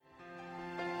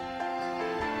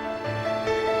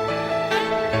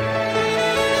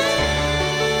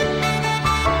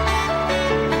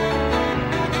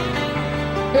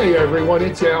Hey everyone,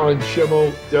 it's Alan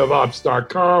Schimmel,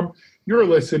 DevOps.com. You're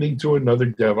listening to another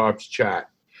DevOps chat.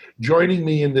 Joining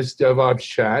me in this DevOps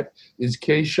chat is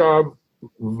Keshav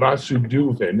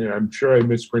Vasudevan, and I'm sure I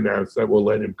mispronounced that. We'll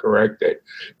let him correct it.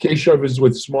 Keshav is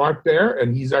with SmartBear,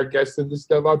 and he's our guest in this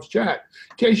DevOps chat.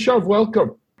 Keshav,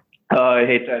 welcome.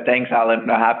 Thanks, Alan.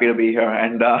 Happy to be here.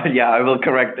 And I will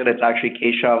correct it. It's actually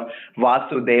Keshav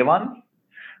Vasudevan.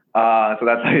 So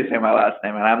that's how you say my last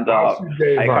name. And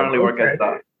I currently work as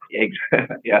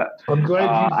yeah. I'm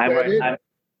glad you said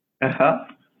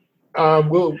it.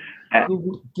 We'll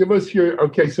give us your,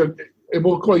 okay, so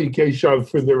we'll call you Keshav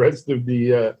for the rest of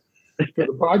the for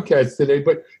the podcast today.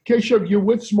 But Keshav, you're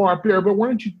with SmartBear, but why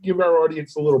don't you give our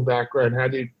audience a little background? How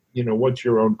did, what's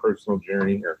your own personal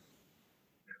journey here?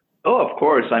 Oh, of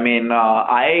course. I mean,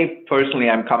 I personally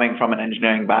am coming from an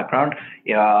engineering background.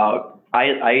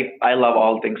 I love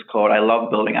all things code. I love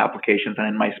building applications, and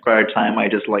in my spare time, I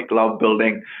just love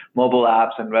building mobile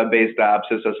apps and web-based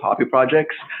apps as hobby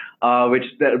projects,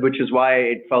 which is why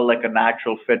it felt like a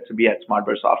natural fit to be at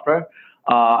SmartBear Software.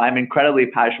 I'm incredibly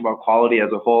passionate about quality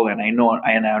as a whole, and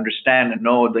I understand and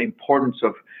know the importance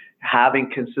of having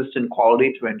consistent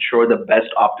quality to ensure the best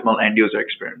optimal end user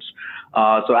experience.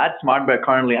 So at SmartBear,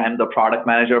 currently, I'm the product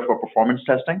manager for performance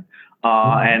testing,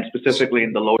 and specifically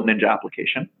in the Load Ninja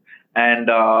application.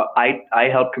 And I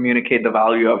help communicate the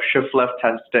value of shift-left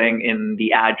testing in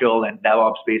the agile and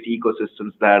DevOps-based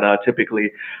ecosystems that typically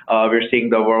we're seeing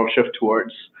the world shift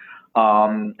towards.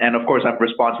 And of course, I'm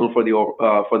responsible for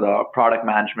the product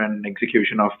management and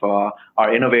execution of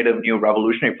our innovative new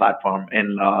revolutionary platform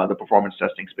in the performance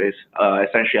testing space,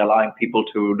 essentially allowing people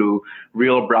to do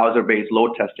real browser-based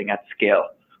load testing at scale,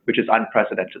 which is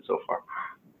unprecedented so far.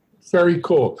 Very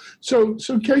cool. So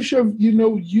Keshav,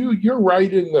 you're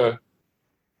right in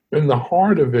the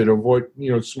heart of it, of what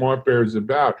SmartBear is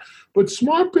about. But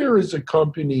SmartBear is a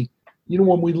company.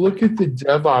 When we look at the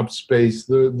DevOps space,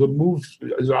 the move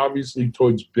is obviously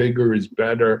towards bigger is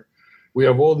better. We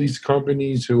have all these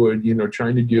companies who are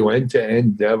trying to do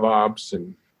end-to-end DevOps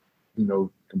and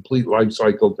complete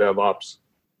lifecycle DevOps.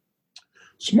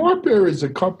 SmartBear is a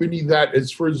company that,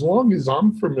 for as long as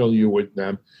I'm familiar with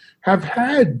them, have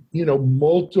had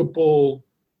multiple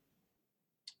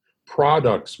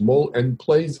products and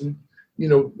plays.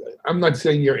 I'm not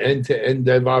saying you're end-to-end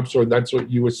DevOps or that's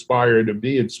what you aspire to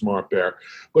be at SmartBear,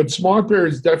 but SmartBear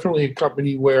is definitely a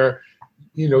company where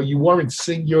you weren't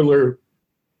singularly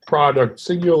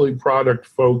product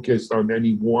focused on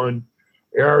any one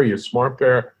area.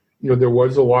 SmartBear, there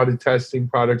was a lot of testing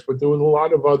products, but there was a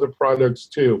lot of other products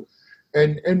too.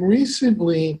 And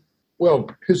recently,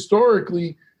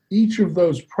 historically, each of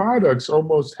those products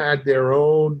almost had their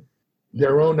own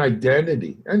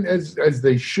identity, and as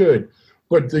they should.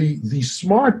 But the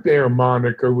SmartBear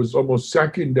moniker was almost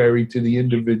secondary to the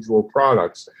individual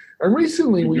products. And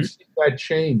recently we've seen that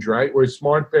change, right? Where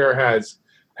SmartBear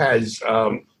has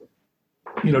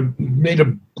made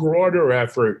a broader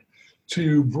effort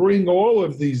to bring all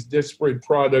of these disparate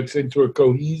products into a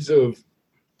cohesive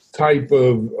type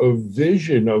of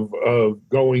vision of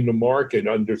going to market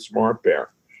under SmartBear.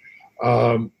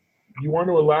 You want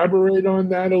to elaborate on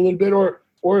that a little bit,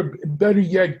 or better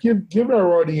yet, give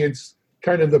our audience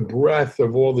kind of the breadth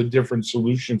of all the different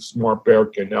solutions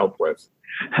SmartBear can help with?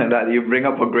 That you bring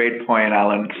up a great point,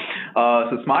 Alan.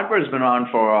 So SmartBear has been around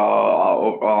for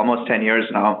almost 10 years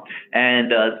now,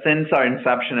 and since our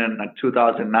inception in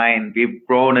 2009, we've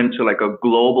grown into a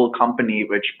global company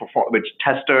which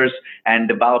testers and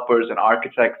developers and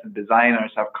architects and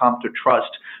designers have come to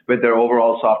trust with their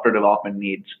overall software development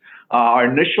needs. Our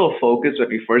initial focus when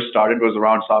we first started was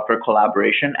around software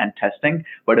collaboration and testing,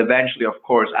 but eventually, of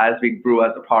course, as we grew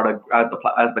as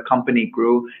the company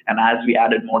grew, and as we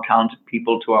added more talented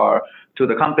people to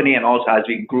the company, and also as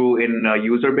we grew in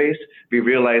user base, we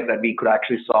realized that we could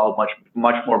actually solve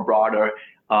much more broader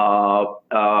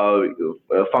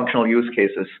functional use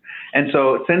cases. And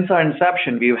so, since our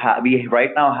inception, we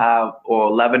right now have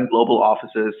 11 global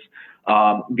offices.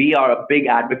 We are a big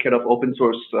advocate of open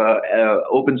source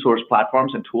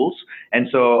platforms and tools, and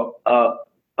so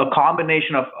a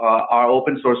combination of our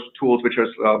open source tools, which is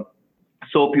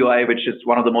SoapUI, which is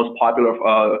one of the most popular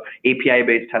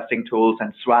API-based testing tools,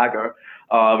 and Swagger,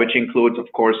 which includes,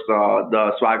 of course,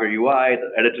 the Swagger UI,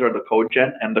 the editor, the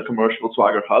CodeGen, and the commercial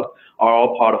Swagger Hub, are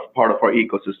all part of our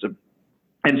ecosystem.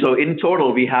 And so, in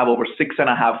total, we have over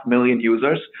 6.5 million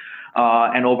users.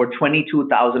 And over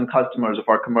 22,000 customers of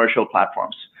our commercial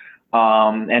platforms.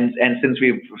 And since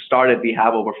we've started, we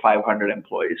have over 500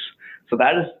 employees. So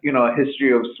that is, a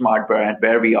history of SmartBear and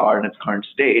where we are in its current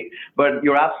state. But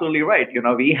you're absolutely right.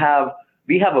 We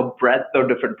we have a breadth of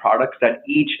different products that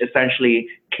each essentially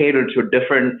cater to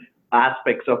different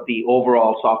aspects of the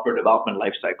overall software development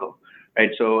lifecycle,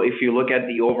 right? So if you look at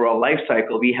the overall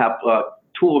lifecycle, we have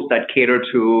tools that cater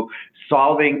to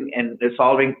solving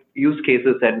use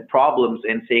cases and problems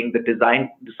in, saying, the design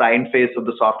phase of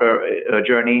the software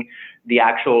journey, the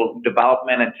actual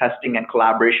development and testing and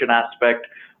collaboration aspect,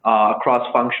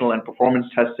 cross-functional and performance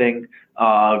testing.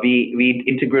 We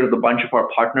integrate with a bunch of our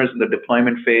partners in the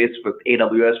deployment phase with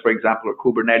AWS, for example, or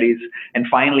Kubernetes. And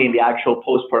finally, in the actual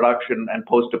post-production and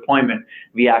post-deployment,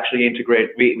 we actually integrate,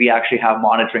 we actually have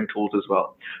monitoring tools as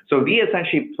well. So we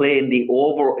essentially play in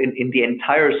the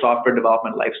entire software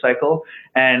development lifecycle,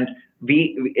 and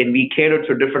we cater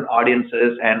to different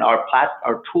audiences, and our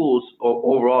tools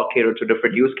overall cater to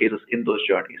different use cases in those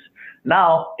journeys.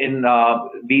 Now,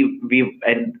 we've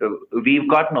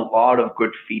gotten a lot of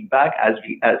good feedback as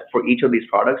for each of these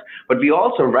products, but we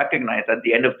also recognize at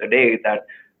the end of the day that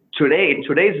in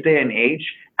today's day and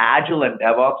age, Agile and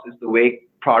DevOps is the way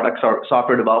products or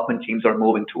software development teams are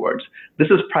moving towards.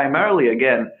 This is primarily,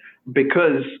 again,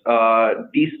 because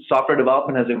these software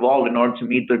development has evolved in order to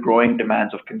meet the growing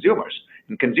demands of consumers.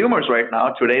 And consumers right now,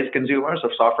 today's consumers of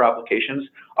software applications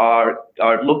are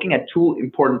looking at two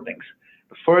important things.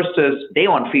 The first is they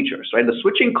want features, right? The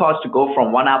switching cost to go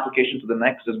from one application to the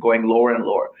next is going lower and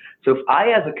lower. So if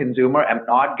I, as a consumer, am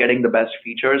not getting the best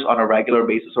features on a regular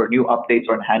basis, or new updates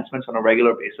or enhancements on a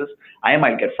regular basis, I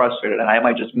might get frustrated and I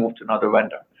might just move to another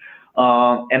vendor.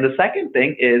 And the second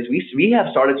thing is we have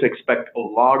started to expect a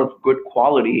lot of good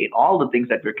quality in all the things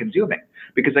that we're consuming.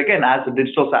 Because again, as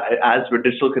we're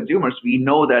digital consumers, we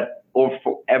know that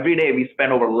every day we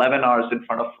spend over 11 hours in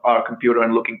front of our computer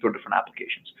and looking through different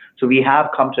applications. So we have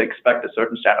come to expect a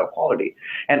certain standard of quality.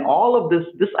 And all of this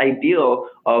ideal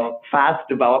of fast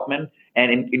development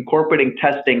and incorporating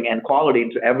testing and quality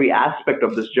into every aspect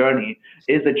of this journey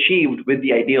is achieved with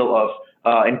the ideal of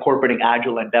incorporating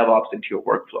Agile and DevOps into your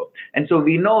workflow. And so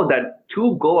we know that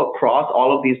to go across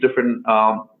all of these different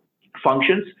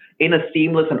functions in a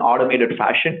seamless and automated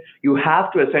fashion, you have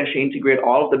to essentially integrate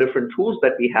all of the different tools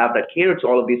that we have that cater to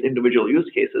all of these individual use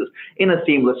cases in a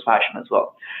seamless fashion as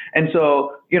well. And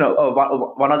so,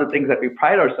 one of the things that we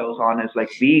pride ourselves on is, like,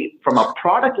 from a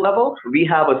product level, we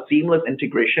have a seamless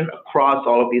integration across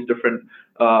all of these different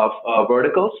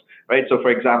verticals, right? So,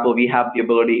 for example, we have the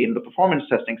ability in the performance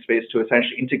testing space to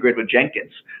essentially integrate with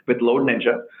Jenkins, with Load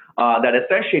Ninja, that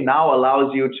essentially now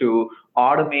allows you to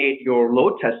automate your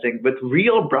load testing with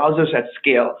real browsers at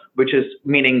scale, which is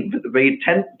meaning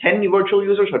 10 virtual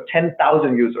users or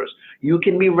 10,000 users. You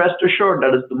can be rest assured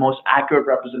that is the most accurate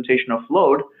representation of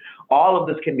load. All of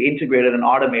this can be integrated and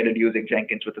automated using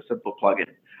Jenkins with a simple plugin,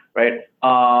 right?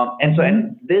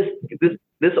 And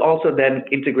this also then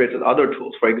integrates with other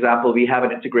tools. For example, we have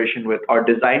an integration with our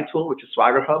design tool, which is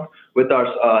Swagger Hub, with our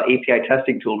API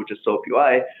testing tool, which is SOAP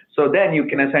UI. So then you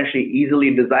can essentially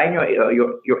easily design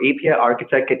your API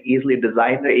architect can easily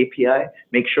design the API,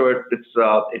 make sure it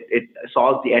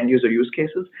solves the end user use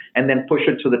cases, and then push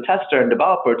it to the tester and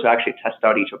developer to actually test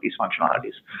out each of these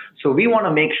functionalities. So we want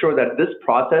to make sure that this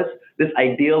process, this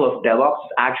ideal of DevOps,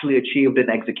 is actually achieved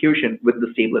in execution with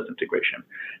the seamless integration.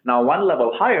 Now, one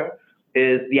level higher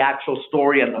is the actual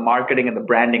story and the marketing and the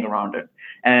branding around it.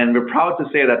 And we're proud to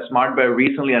say that SmartBear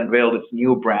recently unveiled its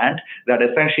new brand that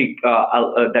essentially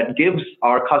that gives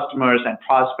our customers and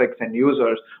prospects and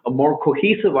users a more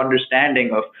cohesive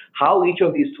understanding of how each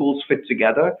of these tools fit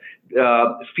together,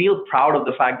 feel proud of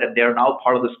the fact that they're now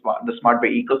part of the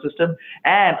SmartBear ecosystem,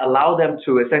 and allow them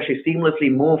to essentially seamlessly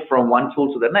move from one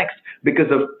tool to the next because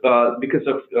of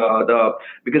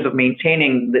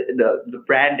maintaining the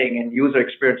branding and user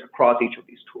experience across each of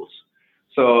these tools.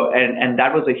 So, and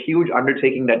that was a huge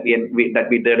undertaking that we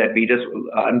did, and we just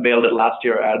unveiled it last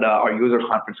year at our user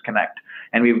conference Connect,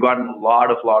 and we've gotten a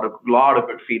lot of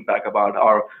good feedback about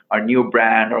our new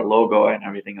brand, our logo, and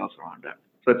everything else around that.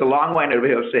 So it's a long-winded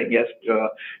way of saying, yes, you're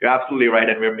absolutely right,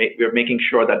 and we're making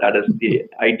sure that is the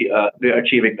idea. We're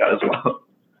achieving that as well.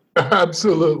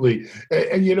 Absolutely.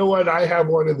 And you know what? I have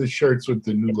one of the shirts with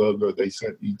the new logo they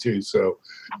sent me too. So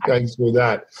thanks for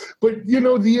that. But,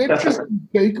 the interesting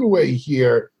takeaway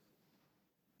here,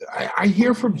 I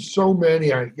hear from so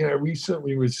many. I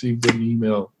recently received an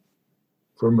email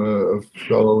from a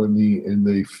fellow in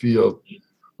the field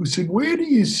who said, where do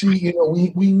you see,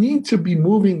 we need to be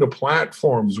moving to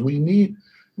platforms. We need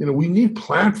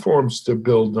platforms to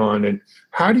build on. And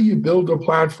how do you build a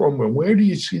platform, and where do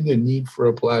you see the need for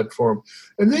a platform?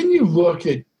 And then you look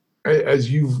at,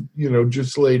 as you've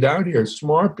just laid out here,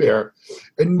 SmartBear,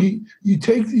 and you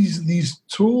take these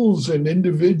tools and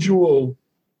individual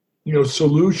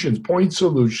solutions, point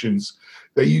solutions,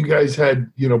 that you guys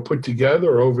had, put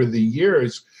together over the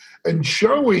years, and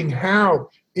showing how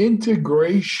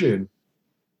integration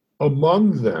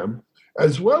among them,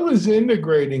 as well as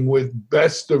integrating with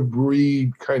best of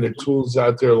breed kind of tools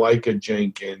out there like a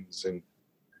Jenkins and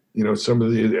some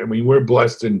of we're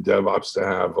blessed in DevOps to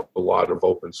have a lot of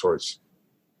open source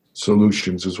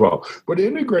solutions as well. But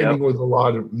integrating with a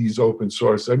lot of these open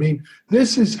source,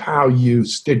 this is how you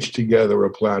stitch together a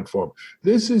platform.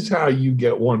 This is how you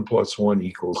get 1 +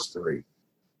 1 = 3,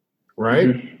 right?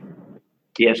 Mm-hmm.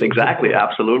 Yes, exactly.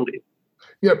 Absolutely.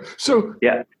 Yep. So,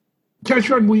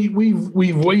 Keshran,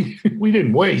 we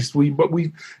didn't waste, but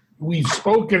we've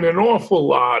spoken an awful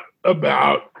lot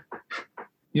about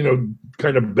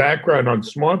kind of background on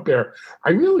SmartBear. I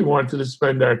really wanted to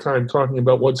spend our time talking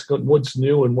about what's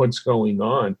new and what's going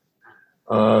on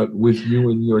with you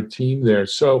and your team there.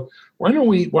 So why don't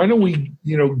we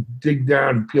dig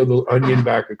down and peel the onion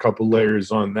back a couple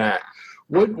layers on that?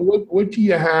 What do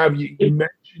you have? You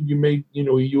mentioned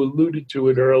you alluded to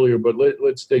it earlier, but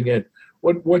let's dig in.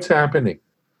 What's happening?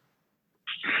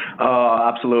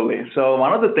 Absolutely. So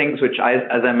one of the things which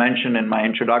as I mentioned in my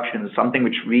introduction, is something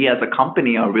which we as a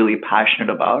company are really passionate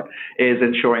about is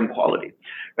ensuring quality,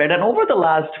 right? And over the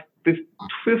last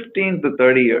 15 to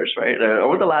 30 years, right?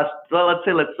 Over the last, let's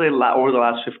say over the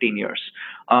last 15 years,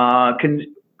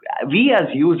 we as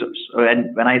users,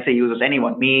 and when I say users,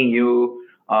 anyone, me, you,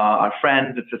 our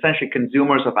friends, it's essentially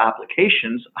consumers of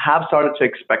applications, have started to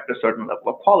expect a certain level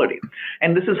of quality.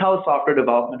 And this is how software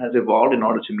development has evolved in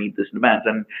order to meet these demands.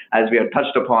 And as we had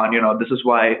touched upon, this is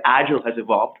why Agile has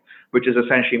evolved, which is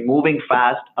essentially moving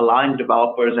fast, allowing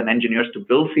developers and engineers to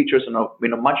build features in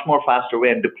a much more faster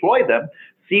way and deploy them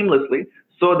seamlessly,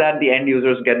 so that the end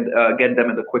users get them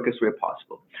in the quickest way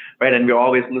possible, right? And we're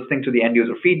always listening to the end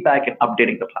user feedback and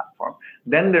updating the platform.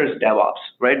 Then there's DevOps,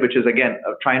 right? Which is, again,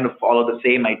 trying to follow the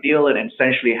same ideal and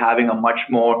essentially having a much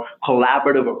more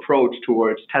collaborative approach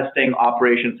towards testing,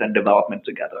 operations, and development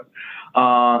together.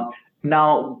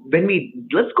 Now,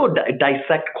 let's go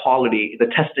dissect quality, the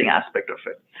testing aspect of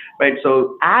it, right?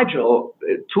 So Agile,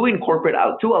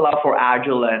 to allow for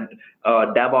Agile and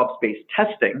DevOps-based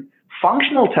testing,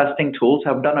 functional testing tools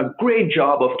have done a great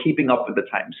job of keeping up with the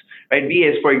times, right?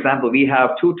 For example, we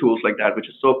have two tools like that, which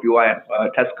is SOAP UI and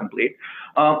Test Complete.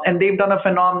 And they've done a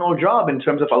phenomenal job in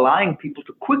terms of allowing people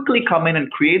to quickly come in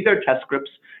and create their test scripts,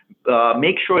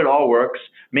 make sure it all works,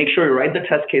 make sure you write the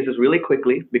test cases really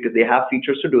quickly because they have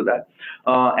features to do that.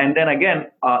 And then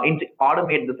again,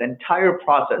 automate this entire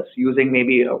process using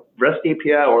maybe a REST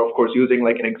API or of course using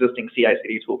like an existing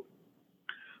CI/CD tool.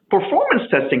 Performance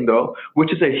testing, though,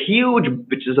 which is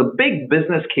a big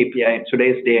business KPI in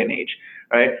today's day and age,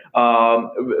 right,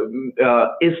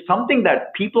 is something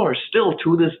that people are still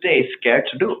to this day scared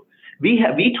to do.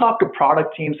 We talk to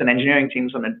product teams and engineering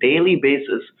teams on a daily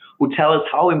basis who tell us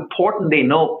how important they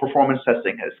know performance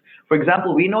testing is. For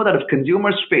example, we know that if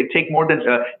consumers if it takes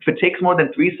more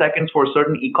than 3 seconds for a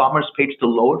certain e-commerce page to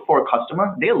load for a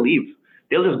customer, they'll leave.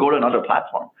 They'll just go to another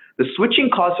platform. The switching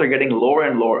costs are getting lower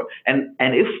and lower, and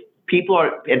if people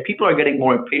are getting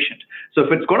more impatient. So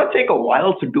if it's going to take a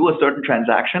while to do a certain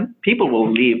transaction, people will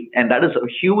leave, and that is a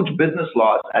huge business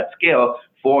loss at scale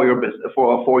for your business,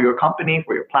 for your company,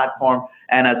 for your platform,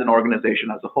 and as an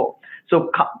organization as a whole. So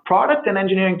product and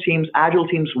engineering teams, Agile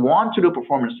teams want to do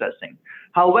performance testing.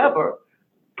 However,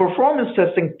 performance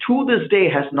testing to this day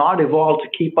has not evolved to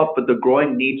keep up with the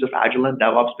growing needs of Agile and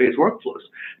DevOps-based workflows.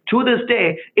 To this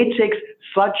day, it takes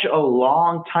such a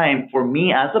long time for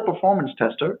me as a performance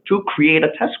tester to create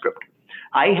a test script.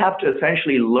 I have to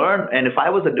essentially learn, and if I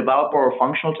was a developer or a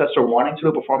functional tester wanting to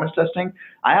do performance testing,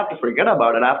 I have to forget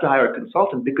about it. I have to hire a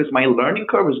consultant because my learning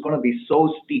curve is going to be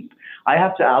so steep. I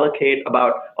have to allocate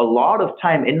about a lot of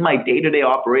time in my day-to-day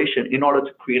operation in order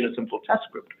to create a simple test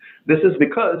script. This is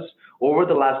because over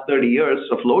the last 30 years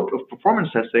of performance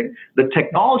testing, the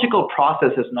technological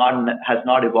process has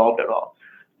not evolved at all.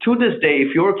 To this day,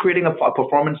 if you're creating a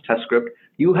performance test script,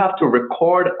 you have to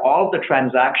record all of the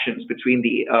transactions between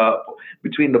the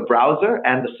browser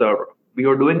and the server. We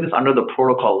are doing this under the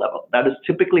protocol level. That is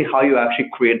typically how you actually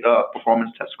create a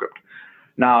performance test script.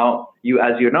 Now,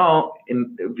 as you know,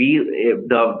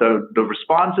 the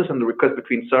responses and the requests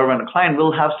between server and client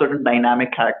will have certain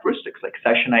dynamic characteristics like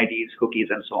session IDs, cookies,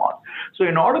 and so on. So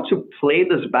in order to play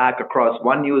this back across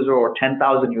one user or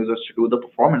 10,000 users to do the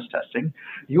performance testing,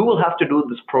 you will have to do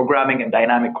this programming and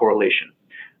dynamic correlation.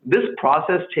 This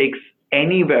process takes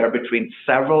anywhere between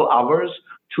several hours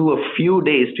to a few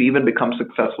days to even become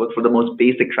successful for the most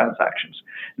basic transactions.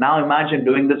 Now imagine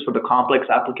doing this for the complex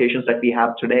applications that we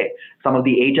have today. Some of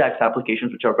the Ajax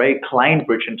applications, which are very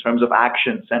client-rich in terms of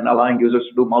actions and allowing users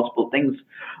to do multiple things.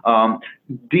 The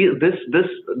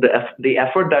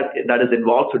effort that is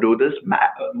involved to do this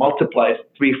multiplies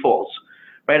threefold.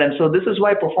 Right, and so this is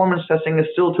why performance testing is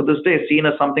still to this day seen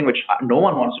as something which no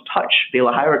one wants to touch.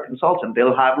 They'll hire a consultant.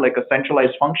 They'll have like a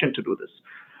centralized function to do this.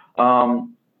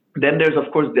 Then there's, of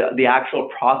course, the actual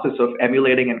process of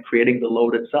emulating and creating the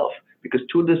load itself. Because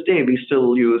to this day, we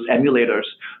still use emulators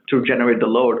to generate the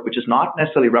load, which is not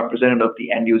necessarily representative of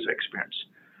the end user experience.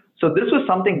 So this was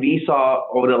something we saw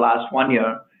over the last 1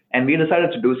 year, and we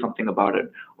decided to do something about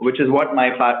it, which is what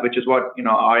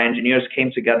our engineers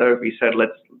came together. We said,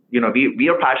 we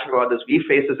are passionate about this. We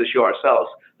face this issue ourselves.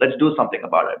 Let's do something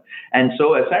about it. And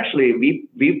so essentially,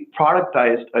 we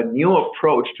productized a new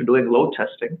approach to doing load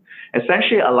testing,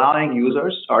 essentially allowing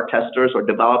users or testers or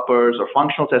developers or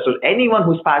functional testers, anyone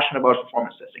who's passionate about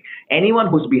performance testing, anyone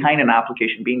who's behind an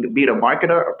application, be it a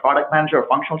marketer, a product manager, a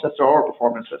functional tester, or a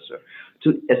performance tester,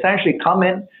 to essentially come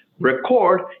in,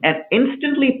 record, and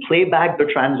instantly play back the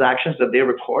transactions that they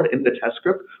record in the test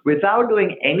script without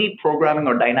doing any programming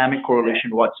or dynamic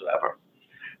correlation whatsoever,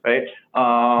 right?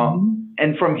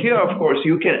 And from here, of course,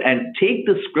 you can take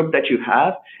the script that you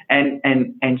have and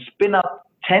spin up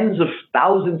tens of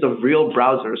thousands of real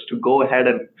browsers to go ahead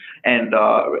and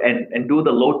do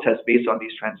the load test based on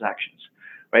these transactions.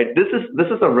 Right. This is I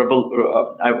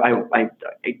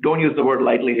don't use the word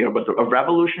lightly here, but a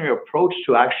revolutionary approach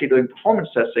to actually doing performance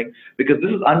testing, because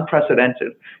this is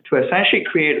unprecedented, to essentially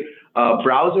create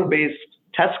browser-based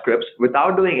test scripts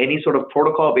without doing any sort of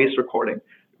protocol-based recording,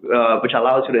 which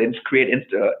allows you to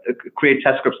create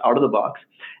test scripts out of the box,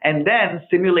 and then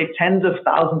simulate tens of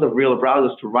thousands of real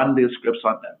browsers to run these scripts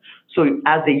on them. So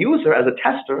as a user, as a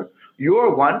tester,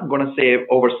 you're going to save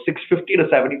over 50 to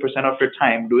 70% of your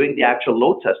time doing the actual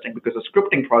load testing, because the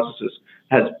scripting processes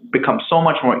has become so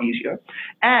much more easier.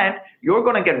 And you're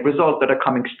going to get results that are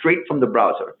coming straight from the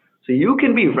browser. So you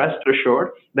can be rest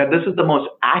assured that this is the most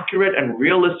accurate and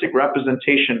realistic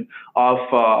representation of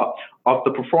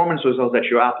the performance results that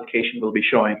your application will be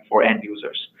showing for end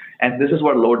users. And this is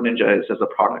what Load Ninja is as a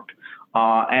product.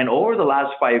 And over the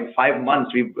last five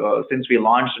months, since we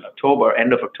launched in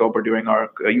end of October during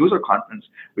our user conference,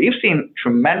 we've seen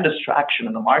tremendous traction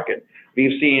in the market.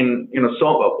 We've seen,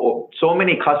 so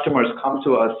many customers come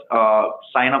to us,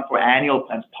 sign up for annual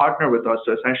plans, partner with us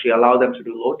to essentially allow them to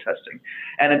do load testing,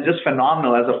 and it's just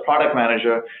phenomenal as a product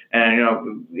manager.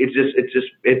 And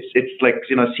it's like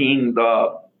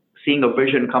seeing a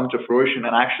vision come to fruition,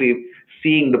 and actually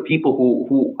seeing the people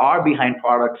who are behind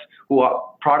products, who are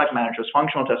product managers,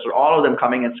 functional testers, all of them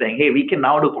coming and saying, hey, we can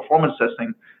now do performance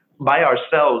testing by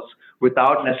ourselves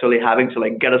without necessarily having to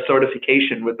get a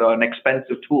certification with an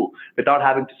expensive tool, without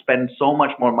having to spend so much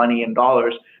more money in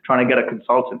dollars trying to get a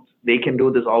consultant. They can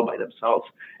do this all by themselves.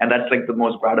 And that's the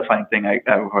most gratifying thing I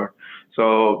ever heard.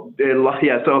 So there's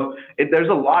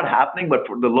a lot happening, but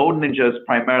the Load Ninja is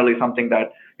primarily something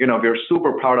that we're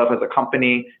super proud of as a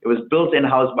company. It was built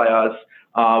in-house by us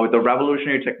with the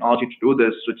revolutionary technology to do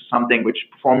this, which is something which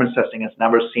performance testing has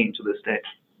never seen to this day.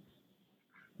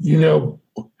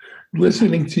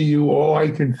 Listening to you, all I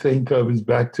can think of is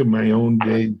back to my own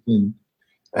days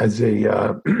as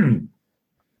a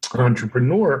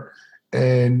entrepreneur,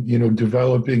 and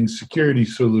developing security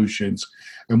solutions,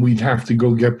 and we'd have to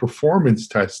go get performance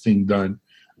testing done.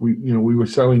 We were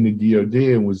selling the DoD, and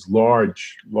it was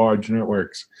large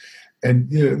networks, and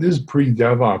this is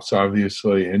pre-DevOps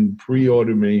obviously, and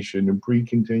pre-automation and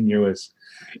pre-continuous,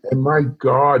 and my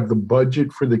God, the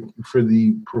budget for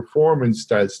the performance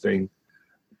testing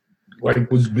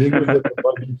was bigger than the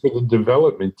budget for the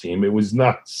development team. It was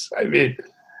nuts. I mean,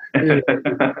 it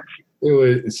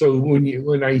was, so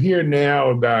when I hear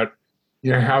now about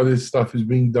how this stuff is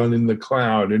being done in the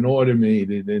cloud and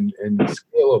automated and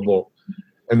scalable,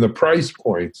 and the price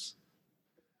points,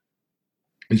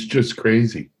 it's just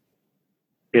crazy.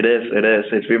 It is.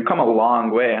 We've come a long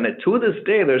way, and to this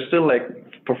day, there's still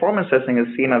performance testing is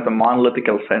seen as a monolithic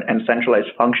and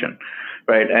centralized function,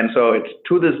 right? And so it's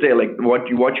to this day, what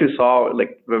you saw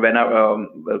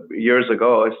years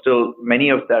ago is still, many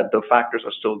of the factors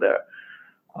are still there.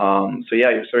 So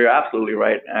you're absolutely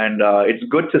right, and it's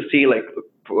good to see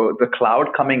the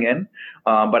cloud coming in,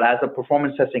 but as a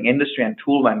performance testing industry and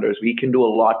tool vendors, we can do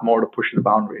a lot more to push the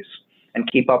boundaries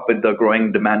and keep up with the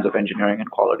growing demands of engineering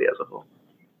and quality as a whole.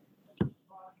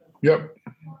 Yep.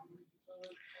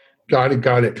 Got it.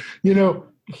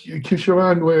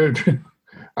 Kisharan,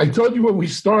 I told you when we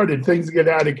started, things get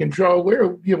out of control. We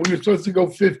were supposed to go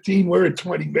 15. We're at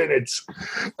 20 minutes.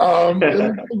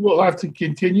 We'll have to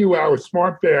continue our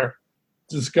Smart Bear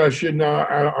discussion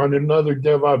on another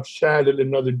DevOps chat at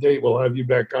another date. We'll have you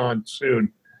back on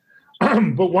soon.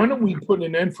 But why don't we put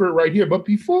an end for it right here? But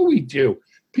before we do,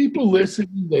 people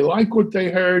listening, they like what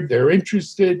they heard, they're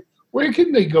interested. Where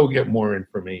can they go get more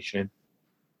information?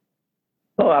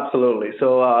 Oh, absolutely.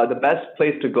 So the best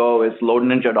place to go is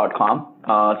loadninja.com.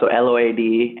 So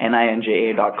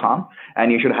LOADNINJA.com.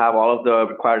 And you should have all of the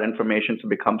required information to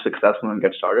become successful and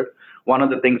get started. One of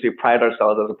the things we pride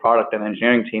ourselves as a product and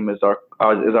engineering team is our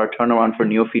turnaround for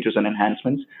new features and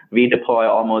enhancements. We deploy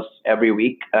almost every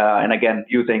week. And again,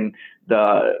 using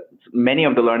many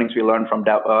of the learnings we learned from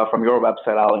your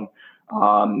website, Alan,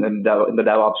 in the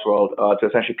DevOps world, to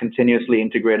essentially continuously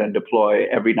integrate and deploy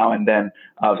every now and then,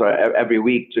 every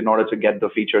week, in order to get the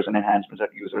features and enhancements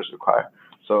that users require.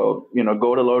 So,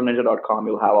 go to loadninja.com.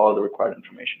 You'll have all the required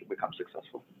information to become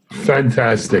successful.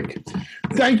 Fantastic.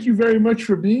 Thank you very much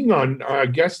for being on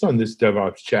guest on this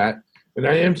DevOps chat. And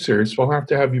I am serious. We'll have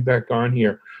to have you back on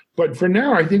here. But for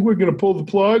now, I think we're going to pull the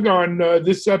plug on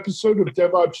this episode of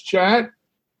DevOps Chat.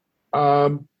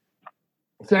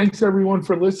 Thanks, everyone,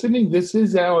 for listening. This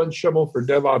is Alan Schimmel for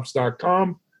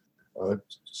DevOps.com,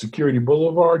 Security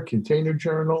Boulevard, Container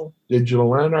Journal,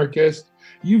 Digital Anarchist.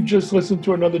 You've just listened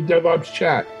to another DevOps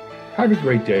Chat. Have a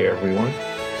great day, everyone.